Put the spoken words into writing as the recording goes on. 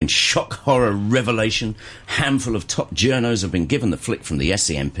shock, horror, revelation. Handful of top journos have been given the flick from the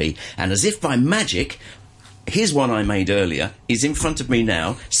SCMP, and as if by magic, here's one I made earlier, is in front of me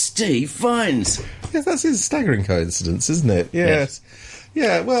now, Steve Vines. Yes, that's a staggering coincidence, isn't it? Yes.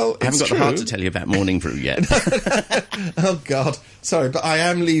 Yeah, well, I haven't got the heart to tell you about Morning Brew yet. Oh, God. Sorry, but I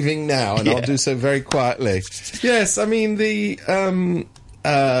am leaving now, and I'll do so very quietly. Yes, I mean, the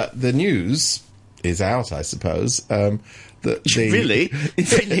news is out, I suppose. Really? Really?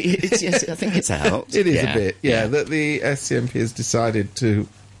 Yes, I think it's out. It is a bit, that the SCMP has decided to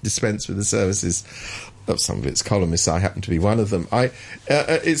dispense with the services of some of its columnists. I happen to be one of them.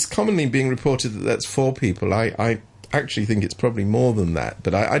 It's commonly being reported that that's 4 people. I actually think it's probably more than that,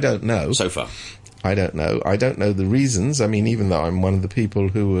 but I don't know. So far. I don't know. I don't know the reasons. I mean, even though I'm one of the people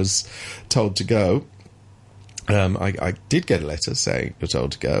who was told to go, I did get a letter saying you're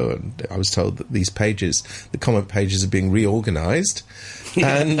told to go, and I was told that these pages, the comment pages, are being reorganised,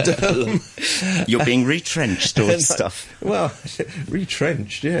 and you're being retrenched or stuff. Well,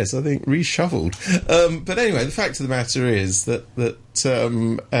 retrenched, yes, I think reshuffled. But anyway, the fact of the matter is that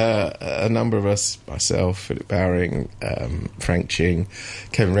a number of us, myself, Philip Bowring, Frank Ching,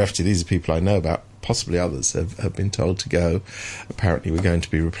 Kevin Rafferty, these are people I know about. Possibly others have been told to go. Apparently we're going to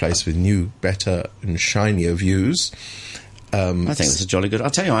be replaced with new, better and shinier views. I think that's a jolly good...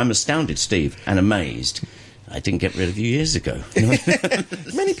 I'll tell you, I'm astounded, Steve, and amazed I didn't get rid of you years ago.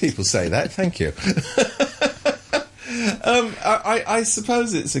 Many people say that, thank you. I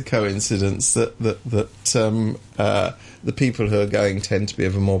suppose it's a coincidence that the people who are going tend to be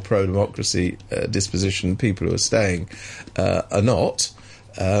of a more pro-democracy disposition. People who are staying are not.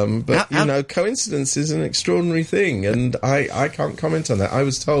 But coincidence is an extraordinary thing, and I can't comment on that. I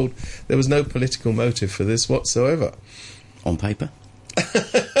was told there was no political motive for this whatsoever. On paper?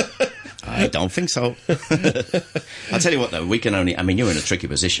 I don't think so. I'll tell you what, though, we can only... I mean, you're in a tricky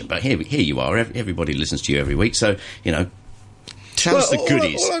position, but here you are. Everybody listens to you every week, so, tell us the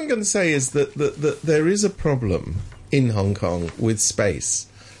goodies. All I'm going to say is that there is a problem in Hong Kong with space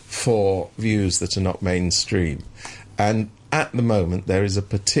for views that are not mainstream. And at the moment, there is a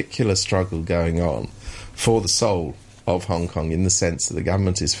particular struggle going on for the soul of Hong Kong, in the sense that the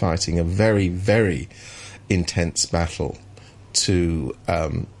government is fighting a very, very intense battle to,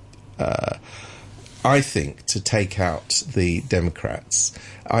 I think, to take out the Democrats.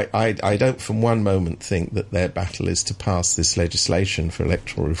 I don't for one moment think that their battle is to pass this legislation for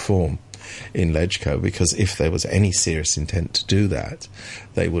electoral reform in LegCo, because if there was any serious intent to do that,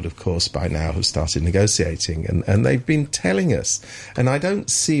 they would, of course, by now have started negotiating, and they've been telling us, and I don't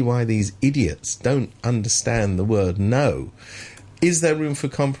see why these idiots don't understand the word no. Is there room for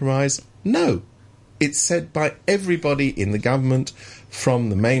compromise? No. It's said by everybody in the government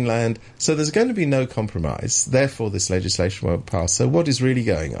from the mainland, so there's going to be no compromise, therefore this legislation won't pass. So what is really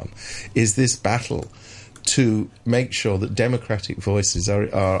going on is this battle to make sure that democratic voices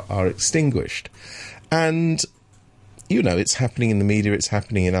are extinguished. And, it's happening in the media, it's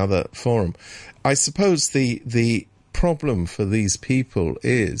happening in other forums. I suppose the problem for these people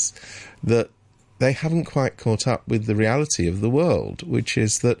is that they haven't quite caught up with the reality of the world, which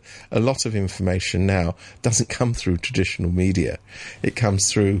is that a lot of information now doesn't come through traditional media. It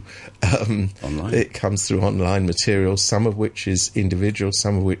comes through online. It comes through online materials, some of which is individual,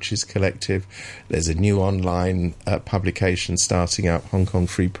 some of which is collective. There's a new online publication starting up, Hong Kong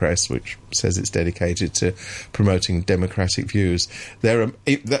Free Press, which says it's dedicated to promoting democratic views.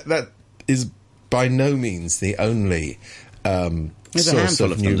 That is by no means the only there's a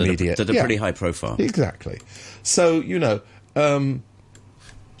handful of them that are pretty high profile. Exactly. So,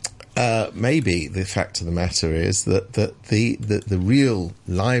 maybe the fact of the matter is that the real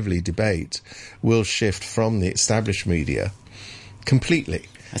lively debate will shift from the established media completely.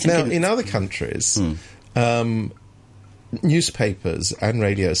 Now, in other countries, newspapers and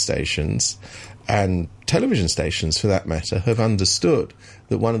radio stations and television stations, for that matter, have understood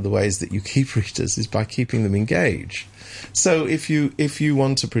that one of the ways that you keep readers is by keeping them engaged. So if you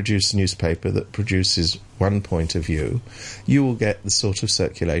want to produce a newspaper that produces one point of view, you will get the sort of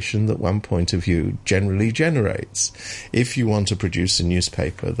circulation that one point of view generally generates. If you want to produce a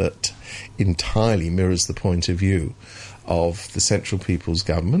newspaper that entirely mirrors the point of view of the Central People's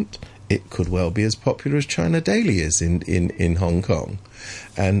Government, it could well be as popular as China Daily is in Hong Kong.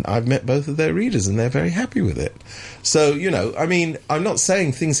 And I've met both of their readers, and they're very happy with it. So, I'm not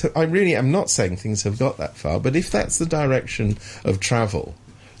saying things... I really am not saying things have got that far, but if that's the direction of travel,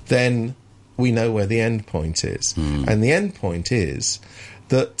 then we know where the end point is. And the end point is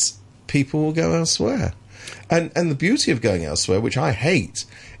that people will go elsewhere. And the beauty of going elsewhere, which I hate,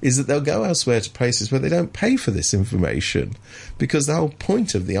 is that they'll go elsewhere to places where they don't pay for this information, because the whole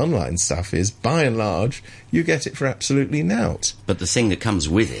point of the online stuff is, by and large, you get it for absolutely nout. But the thing that comes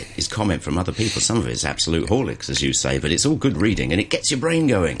with it is comment from other people. Some of it's absolute holics, as you say, but it's all good reading, and it gets your brain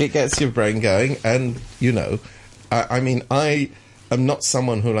going. It gets your brain going, and, you know, I am not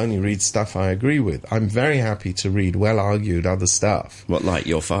someone who'll only read stuff I agree with. I'm very happy to read well-argued other stuff. What, like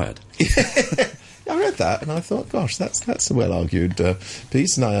You're Fired? I read that and I thought, gosh, that's a well-argued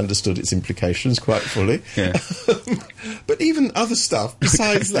piece, and I understood its implications quite fully. Yeah. But even other stuff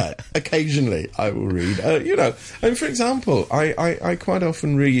besides that, occasionally I will read. You know, and for example, I quite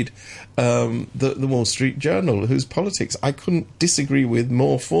often read the Wall Street Journal, whose politics I couldn't disagree with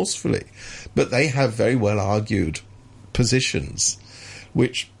more forcefully. But they have very well-argued positions,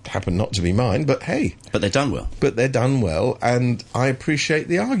 which happen not to be mine, but hey. But they're done well. But they're done well, and I appreciate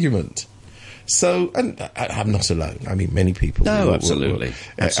the argument. So, and I'm not alone. I mean, many people. No, absolutely.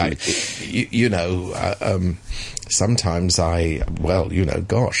 You know, sometimes I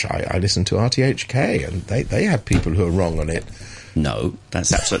listen to RTHK, and they have people who are wrong on it. No,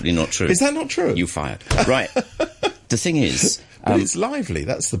 that's absolutely not true. Is that not true? You fired. Right. The thing is... But it's lively,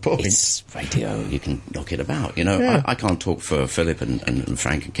 that's the point. It's radio, you can knock it about. You know, Yeah. I can't talk for Philip and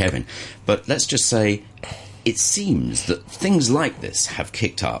Frank and Kevin, but let's just say it seems that things like this have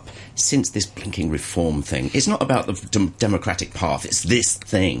kicked up since this blinking reform thing. It's not about the democratic path, it's this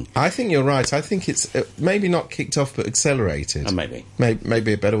thing. I think you're right. I think it's maybe not kicked off, but accelerated. Maybe.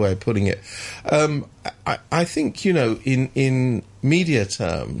 Maybe a better way of putting it. I think, you know, in media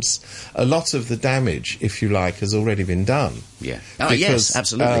terms, a lot of the damage, if you like, has already been done. Yeah. Oh, yes,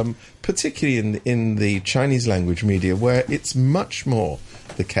 absolutely. Particularly in the Chinese language media, where it's much more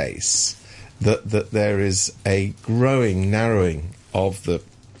the case that there is a growing narrowing of the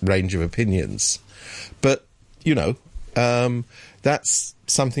range of opinions. But, you know, that's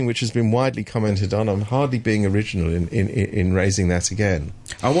something which has been widely commented on. I'm hardly being original in raising that again.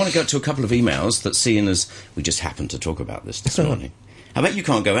 I want to go to a couple of emails that, seeing as we just happened to talk about this morning. I bet you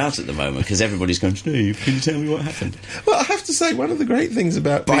can't go out at the moment because everybody's going, Steve, can you tell me what happened? Well, I have to say, one of the great things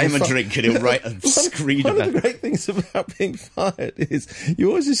about buy him a drink and he'll write a screed about it. One of the great things about being fired is you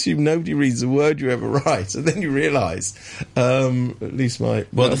always assume nobody reads a word you ever write, and then you realise, at least my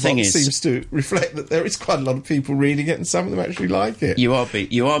the thing is, seems to reflect that there is quite a lot of people reading it, and some of them actually like it. You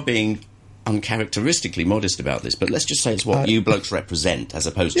are being uncharacteristically modest about this, but let's just say it's what you blokes represent as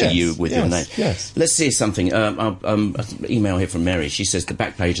opposed to you with your name. Yes. Let's see something. An email here from Mary. She says the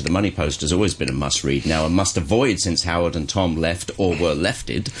back page of the Money Post has always been a must-read, now a must-avoid since Howard and Tom left or were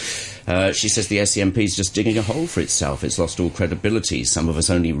lefted. She says the SCMP is just digging a hole for itself. It's lost all credibility. Some of us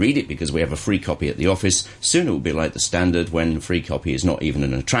only read it because we have a free copy at the office. Soon it will be like the Standard when free copy is not even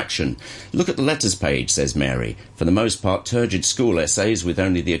an attraction. Look at the letters page, says Mary. For the most part, turgid school essays with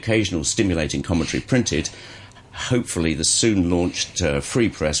only the occasional stimulating commentary printed. Hopefully the soon launched free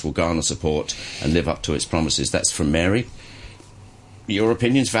press will garner support and live up to its promises. That's from Mary. Your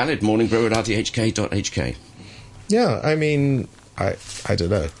opinion's valid. morningbrew@rthk.hk. Yeah, I mean, I don't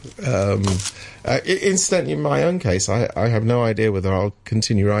know. Incidentally, in my own case, I have no idea whether I'll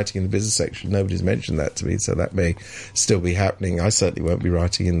continue writing in the business section. Nobody's mentioned that to me, so that may still be happening. I certainly won't be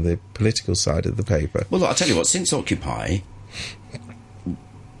writing in the political side of the paper. Well, look, I'll tell you what, since Occupy,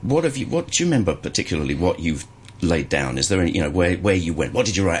 what do you remember particularly what you've laid down? Is there any, you know, where you went? What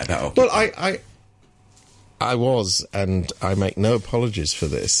did you write about Occupy? Well, I was, and I make no apologies for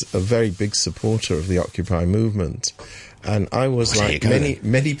this, a very big supporter of the Occupy movement. And I was, like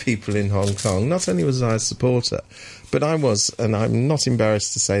many people in Hong Kong, not only was I a supporter, but I was, and I'm not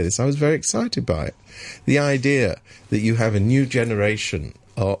embarrassed to say this, I was very excited by it. The idea that you have a new generation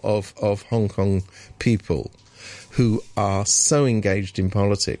of Hong Kong people who are so engaged in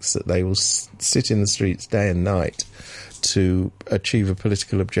politics that they will sit in the streets day and night to achieve a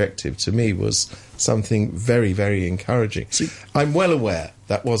political objective, to me was something very, very encouraging. See, I'm well aware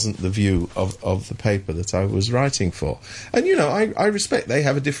that wasn't the view of the paper that I was writing for. And, you know, I respect they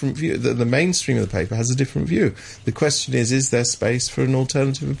have a different view. The mainstream of the paper has a different view. The question is there space for an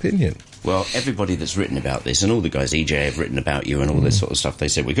alternative opinion? Well, everybody that's written about this, and all the guys, EJ, have written about you and all this sort of stuff, they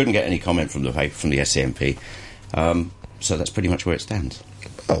said we couldn't get any comment from the paper, from the SCMP. So that's pretty much where it stands.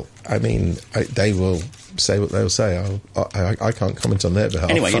 Well, I mean, they will say what they'll say. I can't comment on their behalf.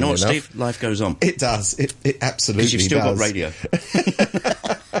 Anyway, you know what, enough. Steve? Life goes on. It does. It absolutely does. Because you've still got radio.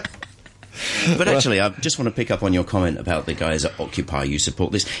 But actually, I just want to pick up on your comment about the guys at Occupy. You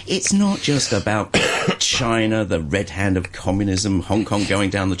support this. It's not just about China, the red hand of communism, Hong Kong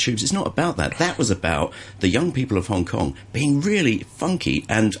going down the tubes. It's not about that. That was about the young people of Hong Kong being really funky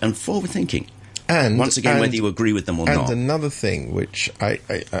and forward-thinking. And once again, whether you agree with them or not. And another thing, which I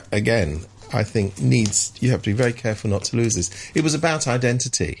think you have to be very careful not to lose this. It was about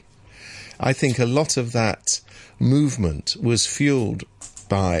identity. I think a lot of that movement was fueled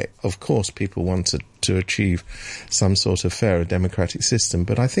by, of course, people wanted to achieve some sort of fairer democratic system,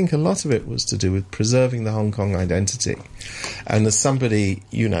 but I think a lot of it was to do with preserving the Hong Kong identity. And as somebody,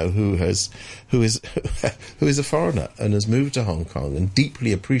 who is a foreigner and has moved to Hong Kong and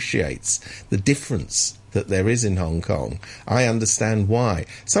deeply appreciates the difference that there is in Hong Kong, I understand why.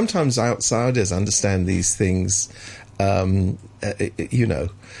 Sometimes outsiders understand these things, in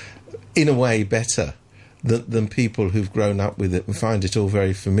a way better than people who've grown up with it and find it all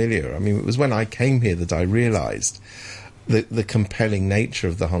very familiar. I mean, it was when I came here that I realised the compelling nature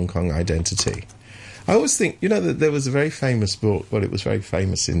of the Hong Kong identity. I always think, that there was a very famous book, well, it was very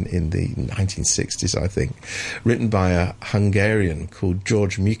famous in the 1960s, I think, written by a Hungarian called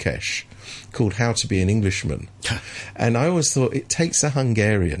George Mikesh, called How to Be an Englishman. And I always thought it takes a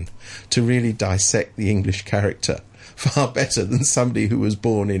Hungarian to really dissect the English character far better than somebody who was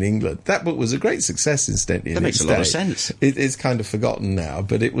born in England. That book was a great success, incidentally. That makes a lot of sense. It's kind of forgotten now,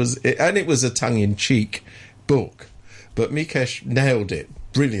 but it was a tongue-in-cheek book. But Mikesh nailed it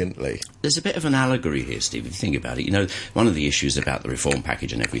brilliantly. There's a bit of an allegory here, Steve, if you think about it. One of the issues about the reform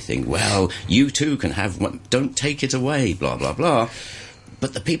package and everything, well, you too can have one, don't take it away, blah, blah, blah.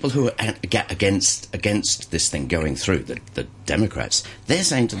 But the people who are against this thing going through, the Democrats, they're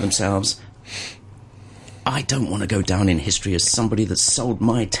saying to themselves, I don't want to go down in history as somebody that sold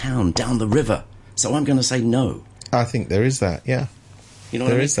my town down the river, so I'm going to say no. I think there is that, yeah.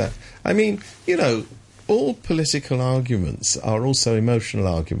 There is that. I mean, all political arguments are also emotional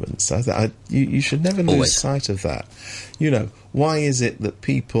arguments. You should never lose sight of that. Why is it that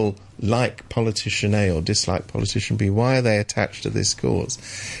people like politician A or dislike politician B? Why are they attached to this cause?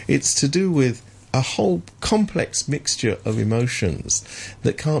 It's to do with a whole complex mixture of emotions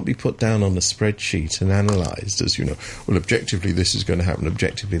that can't be put down on a spreadsheet and analysed as, well, objectively this is going to happen,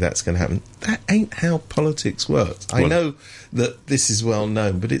 objectively that's going to happen. That ain't how politics works. I know that this is well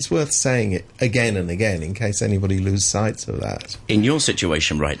known, but it's worth saying it again and again in case anybody loses sight of that. In your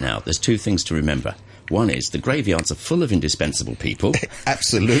situation right now, there's two things to remember. One is the graveyards are full of indispensable people.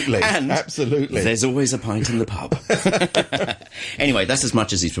 Absolutely. And absolutely. There's always a pint in the pub. Anyway, that's as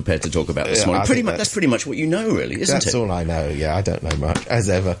much as he's prepared to talk about this morning. That's pretty much what you know, really, isn't it? That's all I know, yeah. I don't know much, as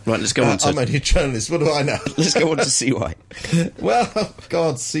ever. Right, let's go on to... I'm only a journalist, what do I know? Let's go on to CY. Well,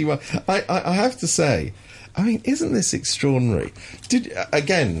 God, CY. I have to say, I mean, isn't this extraordinary?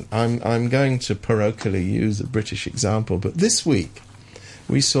 Again, I'm going to parochially use a British example, but this week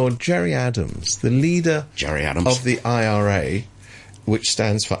we saw Gerry Adams, the leader of the IRA, which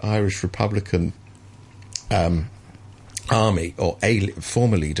stands for Irish Republican Army, or a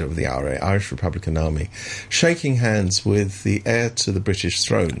former leader of the IRA, Irish Republican Army, shaking hands with the heir to the British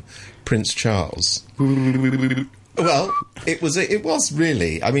throne, Prince Charles. Well, it was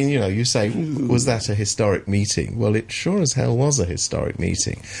really. I mean, you say, was that a historic meeting? Well, it sure as hell was a historic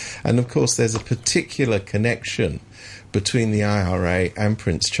meeting. And, of course, there's a particular connection between the IRA and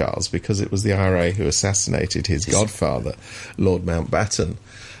Prince Charles, because it was the IRA who assassinated his godfather, Lord Mountbatten,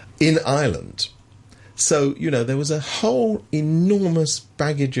 in Ireland. So, there was a whole enormous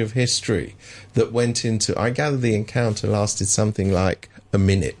baggage of history that went into... I gather the encounter lasted something like a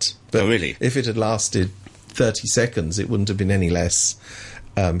minute. But really? If it had lasted 30 seconds, it wouldn't have been any less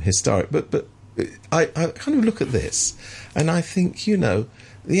historic. But I kind of look at this, and I think,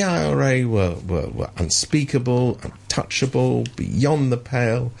 the IRA were unspeakable, untouchable, beyond the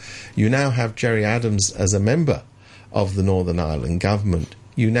pale. You now have Gerry Adams as a member of the Northern Ireland government.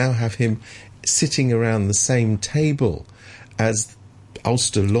 You now have him sitting around the same table as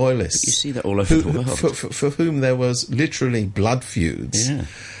Ulster loyalists. You see that all over the world. For whom there was literally blood feuds. Yeah.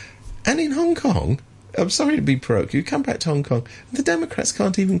 And in Hong Kong, I'm sorry to be parochial, you come back to Hong Kong, the Democrats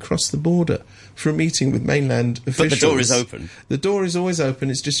can't even cross the border for a meeting with mainland officials. But the door is open. The door is always open,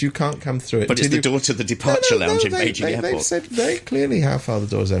 it's just you can't come through it. But it's the door to the departure lounge in Beijing Airport. They've said very clearly how far the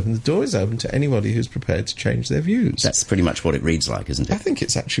door is open. The door is open to anybody who's prepared to change their views. That's pretty much what it reads like, isn't it? I think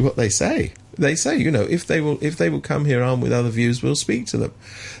it's actually what they say. They say, if they will come here armed with other views, we'll speak to them.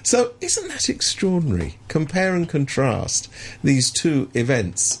 So isn't that extraordinary? Compare and contrast these two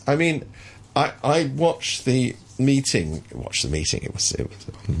events. I mean, I watched the meeting. It was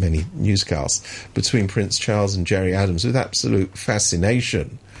on many newscasts between Prince Charles and Gerry Adams with absolute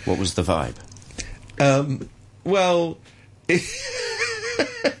fascination. What was the vibe? Well, I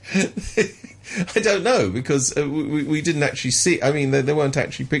don't know, because we didn't actually see. I mean, there weren't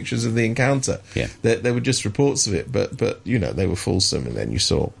actually pictures of the encounter. Yeah, there were just reports of it. But they were fulsome, and then you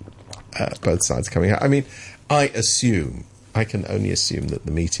saw both sides coming out. I mean, I can only assume that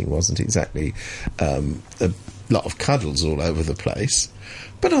the meeting wasn't exactly a lot of cuddles all over the place.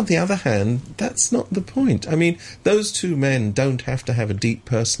 But on the other hand, that's not the point. I mean, those two men don't have to have a deep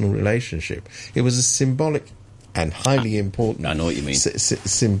personal relationship. It was a symbolic and highly important, I know what you mean.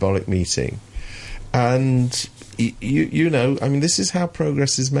 Symbolic meeting. And, you know, I mean, this is how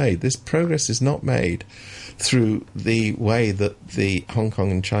progress is made. This progress is not made through the way that the Hong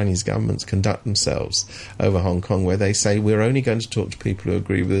Kong and Chinese governments conduct themselves over Hong Kong, where they say, we're only going to talk to people who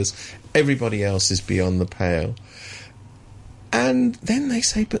agree with us, everybody else is beyond the pale. And then they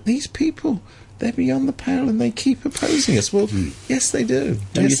say, but these people, they're beyond the pale and they keep opposing us. Well, yes, they do.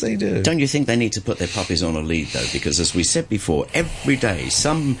 They do. Don't you think they need to put their puppies on a lead, though? Because as we said before, every day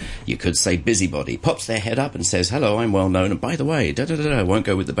some, you could say busybody, pops their head up and says, hello, I'm well known, and by the way, I won't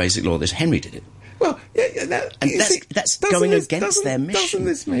go with the basic law. This Henry did it. Well, yeah, that's going against their mission. Doesn't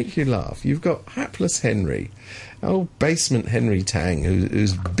this make you laugh? You've got hapless Henry, old basement Henry Tang,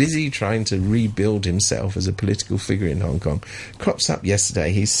 who's busy trying to rebuild himself as a political figure in Hong Kong. Crops up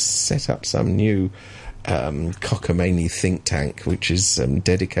yesterday. He's set up some new cockamamie think tank, which is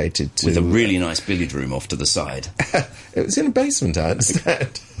dedicated to... With a really nice billiard room off to the side. It was in a basement, I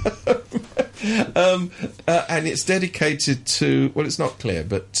understand. And it's dedicated to... Well, it's not clear,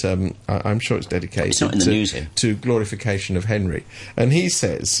 but I'm sure it's dedicated it's not in the news here. To glorification of Henry. And he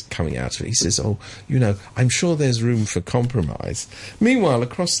says, coming out of it, he says, oh, you know, I'm sure there's room for compromise. Meanwhile,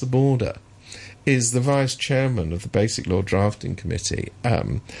 across the border is the vice chairman of the Basic Law Drafting Committee,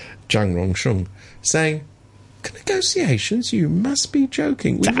 Zhang Rongsheng, saying, negotiations? You must be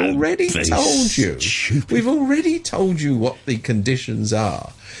joking. We've already told you. We've already told you what the conditions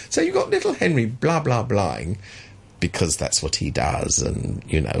are. So you've got little Henry blah-blah-blahing, because that's what he does, and,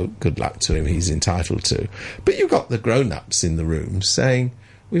 you know, good luck to him, he's entitled to. But you've got the grown-ups in the room saying,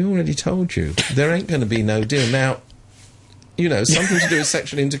 we've already told you, there ain't going to be no deal. Now, you know, something to do with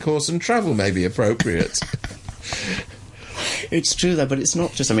sexual intercourse and travel may be appropriate. It's true, though, but it's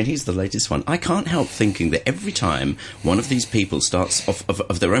not just... I mean, he's the latest one. I can't help thinking that every time one of these people starts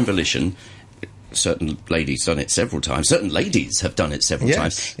of their own volition... Certain ladies done it several times. Certain ladies have done it several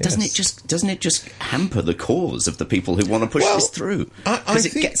times. Doesn't it just hamper the cause of the people who want to push this through? Because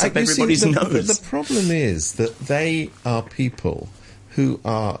it gets up everybody's nose. The problem is that they are people who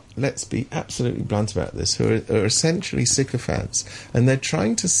are, let's be absolutely blunt about this, who are essentially sycophants, and they're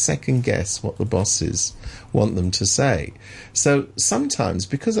trying to second guess what the bosses want them to say. So sometimes,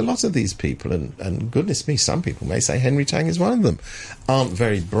 because a lot of these people, and goodness me, some people may say Henry Tang is one of them, aren't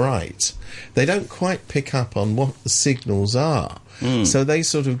very bright, they don't quite pick up on what the signals are. So they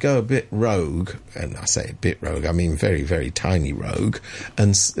sort of go a bit rogue, and I say a bit rogue, I mean very, very tiny rogue,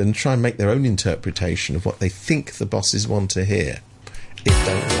 and try and make their own interpretation of what they think the bosses want to hear.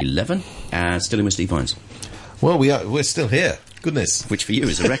 11, still in with Steve Hines. Well, we're still here. Goodness. Which for you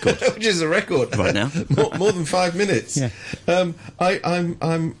is a record. Which is a record. Right now. more than 5 minutes. Yeah.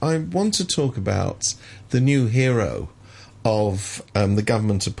 I want to talk about the new hero of the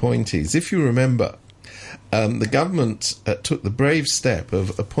government appointees. If you remember, the government took the brave step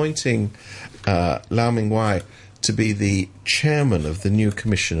of appointing Lau Ming-wai to be the chairman of the new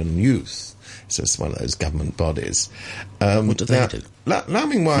Commission on Youth. So it's one of those government bodies. What do they do? Lau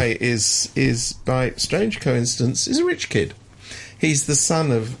Ming-wai is, by strange coincidence, is a rich kid. He's the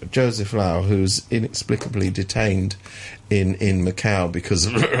son of Joseph Lau, who's inexplicably detained in Macau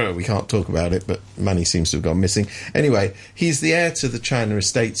because we can't talk about it, but money seems to have gone missing. Anyway, he's the heir to the China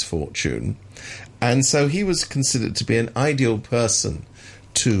Estates fortune, and so he was considered to be an ideal person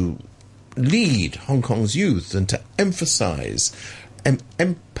to lead Hong Kong's youth and to emphasise,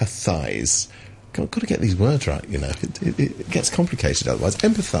 empathise. Got to get these words right, you know. It gets complicated otherwise.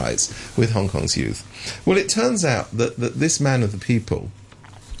 Empathise with Hong Kong's youth. Well, it turns out that this man of the people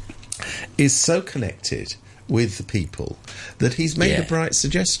is so connected with the people that he's made a bright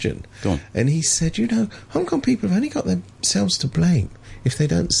suggestion. Go on. And he said, you know, Hong Kong people have only got themselves to blame if they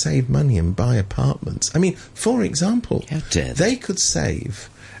don't save money and buy apartments. I mean, for example, how dare they could save...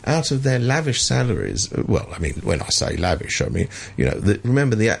 out of their lavish salaries, well, I mean, when I say lavish, I mean, you know,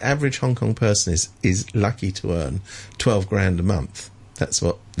 remember the average Hong Kong person is lucky to earn 12 grand a month. That's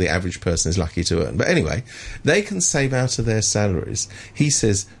what the average person is lucky to earn. But anyway, they can save out of their salaries, he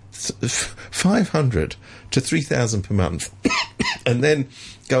says, 500 to 3,000 per month, and then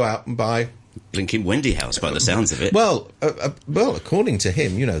go out and buy... blinking Wendy House, by the sounds of it. Well, according to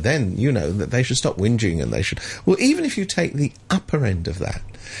him, you know, then, you know, that they should stop whinging and they should... Well, even if you take the upper end of that,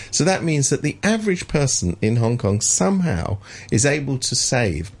 so that means that the average person in Hong Kong somehow is able to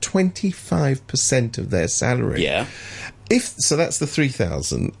save 25% of their salary. Yeah. So that's the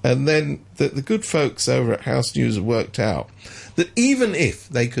 3,000. And then the good folks over at House News have worked out that even if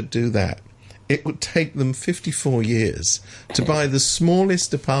they could do that, it would take them 54 years to buy the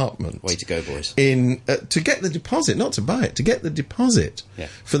smallest apartment. Way to go, boys. To get the deposit, not to buy it, to get the deposit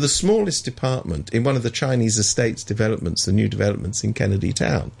for the smallest apartment in one of the Chinese estates developments, the new developments in Kennedy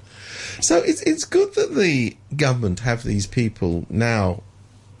Town. So it's good that the government have these people now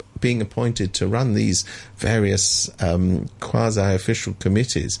being appointed to run these various quasi-official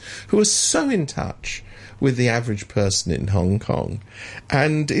committees who are so in touch with the average person in Hong Kong.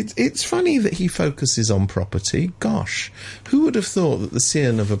 And it's funny that he focuses on property. Gosh, who would have thought that the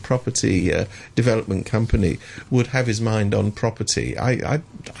CEO of a property development company would have his mind on property? I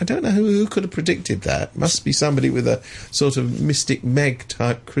don't know who could have predicted that. Must be somebody with a sort of Mystic Meg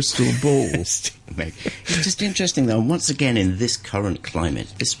type crystal ball. Meg. It's just interesting, though, once again, in this current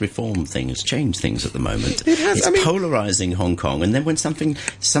climate, this reform thing has changed things at the moment. It has. It's polarising Hong Kong, and then when something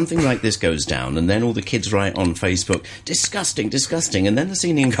like this goes down, and then all the kids write on Facebook, disgusting, disgusting, and then the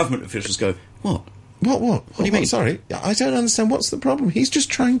senior government officials go, what? What do you mean? Sorry, I don't understand. What's the problem? He's just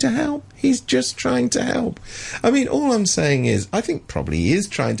trying to help. I mean, all I'm saying is, I think probably he is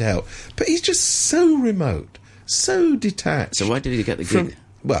trying to help, but he's just so remote, so detached. So why did he get the gig?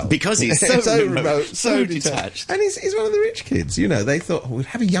 Well, because he's so remote, so detached. And he's one of the rich kids. You know, they thought, we'll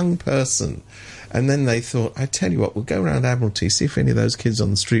have a young person. And then they thought, I tell you what, we'll go around Admiralty, see if any of those kids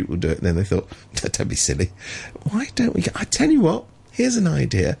on the street will do it. And then they thought, don't be silly. Why don't we? I tell you what, here's an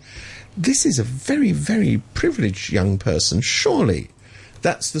idea. This is a very, very privileged young person. Surely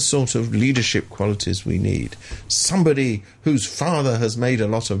that's the sort of leadership qualities we need. Somebody whose father has made a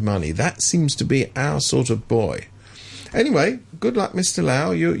lot of money. That seems to be our sort of boy. Anyway, good luck, Mr.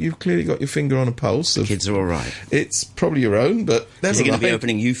 Lau. You've clearly got your finger on a pulse. The kids are all right. It's probably your own, but never Is he going mind. to be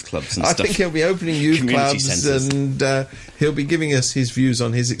opening youth clubs and stuff? I think he'll be opening youth Community clubs centres. And he'll be giving us his views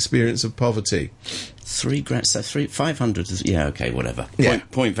on his experience of poverty. £3,000, so 500. Yeah, okay, whatever. Yeah.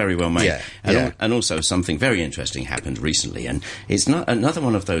 Point very well made. Yeah. And also something very interesting happened recently, and it's not another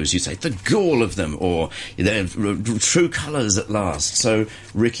one of those you say the gall of them, or their true colours at last. So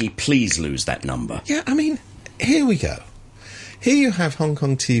Ricky, please lose that number. Yeah, I mean, here we go. Here you have Hong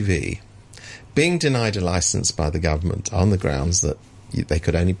Kong TV being denied a licence by the government on the grounds that they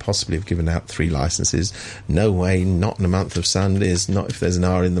could only possibly have given out 3 licences. No way, not in a month of Sundays, not if there's an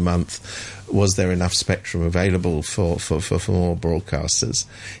hour in the month, was there enough spectrum available for more broadcasters.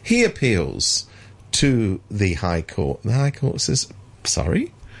 He appeals to the High Court. The High Court says,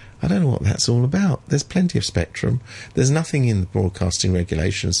 sorry, I don't know what that's all about. There's plenty of spectrum. There's nothing in the broadcasting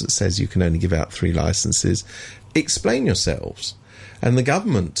regulations that says you can only give out 3 licences. Explain yourselves. And the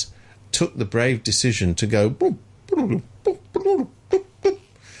government took the brave decision to go boop, boop, boop, boop, boop, boop.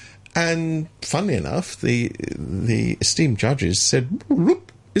 And funnily enough, the esteemed judges said boop,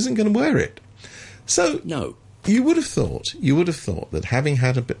 isn't going to wear it. So No. you would have thought that having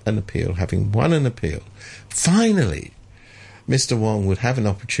had an appeal, having won an appeal, finally Mr. Wong would have an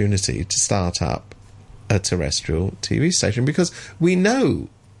opportunity to start up a terrestrial TV station, because we know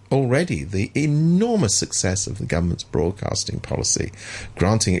already the enormous success of the government's broadcasting policy,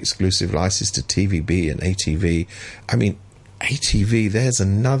 granting exclusive license to TVB and ATV. I mean, ATV, there's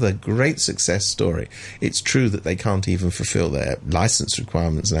another great success story. It's true that they can't even fulfill their license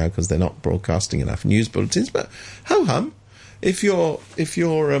requirements now because they're not broadcasting enough news bulletins, but ho-hum. If you're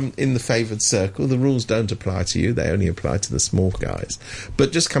in the favoured circle, the rules don't apply to you. They only apply to the small guys.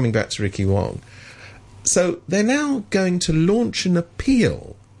 But just coming back to Ricky Wong. So they're now going to launch an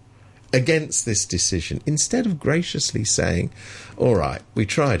appeal against this decision, instead of graciously saying, all right, we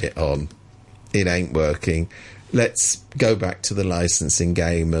tried it on, it ain't working, let's go back to the licensing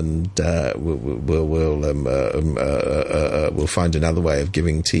game and we'll find another way of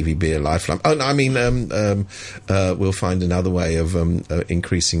giving TVB a lifeline. Oh, no, I mean, we'll find another way of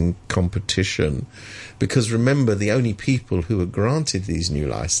increasing competition. Because remember, the only people who are granted these new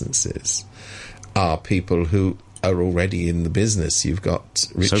licenses are people who are already in the business. You've got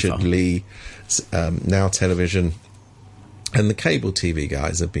Richard Lee, Now Television, and the cable TV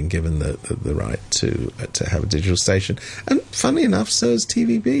guys have been given the right to have a digital station. And funnily enough, so is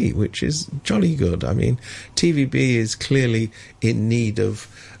TVB, which is jolly good. I mean, TVB is clearly in need of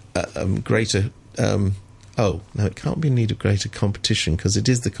greater... oh, no, it can't be in need of greater competition, because it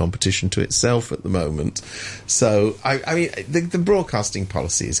is the competition to itself at the moment. So, I mean, the broadcasting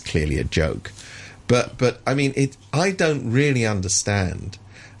policy is clearly a joke. But I mean, I don't really understand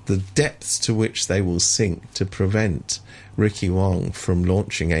the depths to which they will sink to prevent Ricky Wong from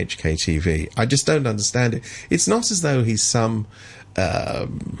launching HKTV. I just don't understand it. It's not as though he's some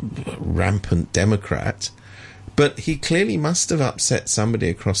rampant Democrat, But he clearly must have upset somebody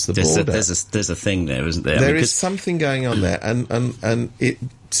across the border. There's a thing there, isn't there? There is something going on there, and it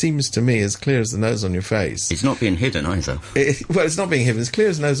seems to me as clear as the nose on your face. It's not being hidden either. It's not being hidden. It's clear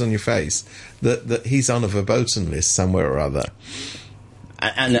as the nose on your face that he's on a verboten list somewhere or other.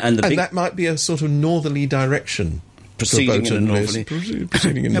 And that might be a sort of northerly direction. Proceeding in a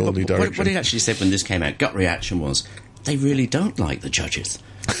northerly direction. What he actually said when this came out, gut reaction was, they really don't like the judges.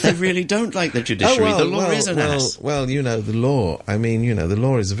 They really don't like the judiciary. The law is an ass. Well, the law. I mean, the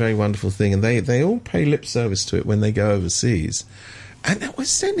law is a very wonderful thing, and they all pay lip service to it when they go overseas. And that was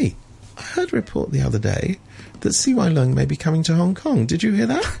Sydney. I heard a report the other day that CY Leung may be coming to Hong Kong. Did you hear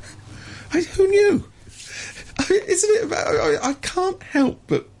that? Who knew? Isn't it? I can't help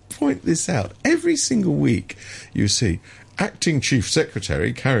but point this out. Every single week you see Acting Chief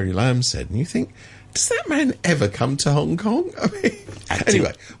Secretary Carrie Lam said, and you think, does that man ever come to Hong Kong? I mean,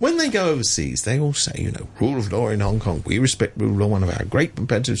 anyway, when they go overseas, they all say, rule of law in Hong Kong. We respect rule of law. One of our great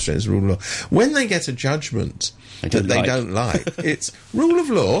competitive strengths is rule of law. When they get a judgment that they don't like, it's rule of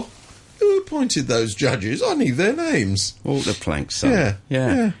law. Who appointed those judges? I need their names. All the planks, son.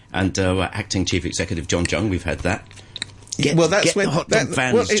 Yeah. And Acting Chief Executive John Jung, we've had that. That's when the hot dog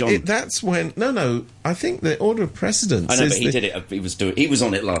fans, John. That's when I think the order of precedence. I know, but he did it. He was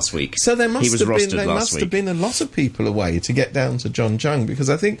on it last week. So there must have been a lot of people away to get down to John Jung, because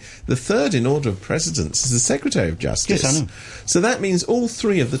I think the third in order of precedence is the Secretary of Justice. Yes, I know. So that means all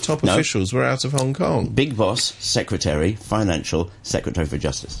three of the top officials were out of Hong Kong. Big Boss, Secretary, Financial, Secretary for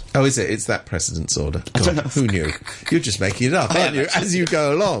Justice. Oh, is it? It's that precedence order. God, I don't know. Who knew? You're just making it up, aren't you? As you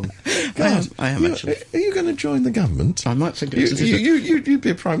go along. God, I am actually. Are you going to join the government? I might think you'd be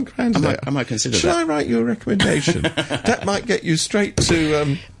a prime candidate. I might consider Shall that. I write you a recommendation? That might get you straight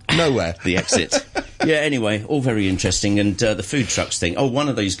to nowhere. The exit. Yeah, anyway, all very interesting. And the food trucks thing. Oh, one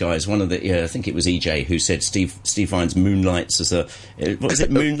of these guys, I think it was EJ, who said Steve Hines moonlights as a...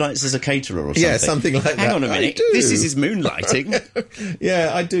 moonlights as a caterer or something? Yeah, something like that. Hang on a minute. This is his moonlighting.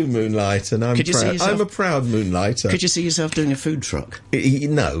 Yeah, I do moonlight, and I'm a proud moonlighter. Could you see yourself doing a food truck?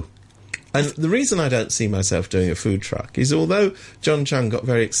 No. And the reason I don't see myself doing a food truck is, although John Chung got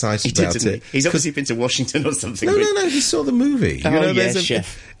very excited about it... He's obviously been to Washington or something. No, he saw the movie.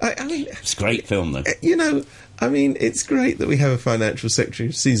 Chef. I mean... It's a great film, though. I mean, it's great that we have a financial secretary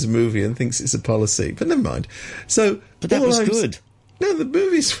who sees a movie and thinks it's a policy, but never mind. But that was good. No, the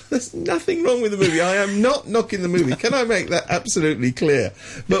movie's... There's nothing wrong with the movie. I am not knocking the movie. Can I make that absolutely clear?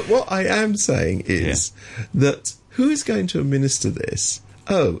 But what I am saying is that who is going to administer this...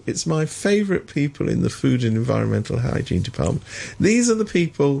 Oh, it's my favourite people in the Food and Environmental Hygiene Department. These are the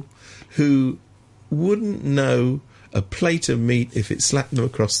people who wouldn't know a plate of meat if it slapped them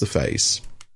across the face.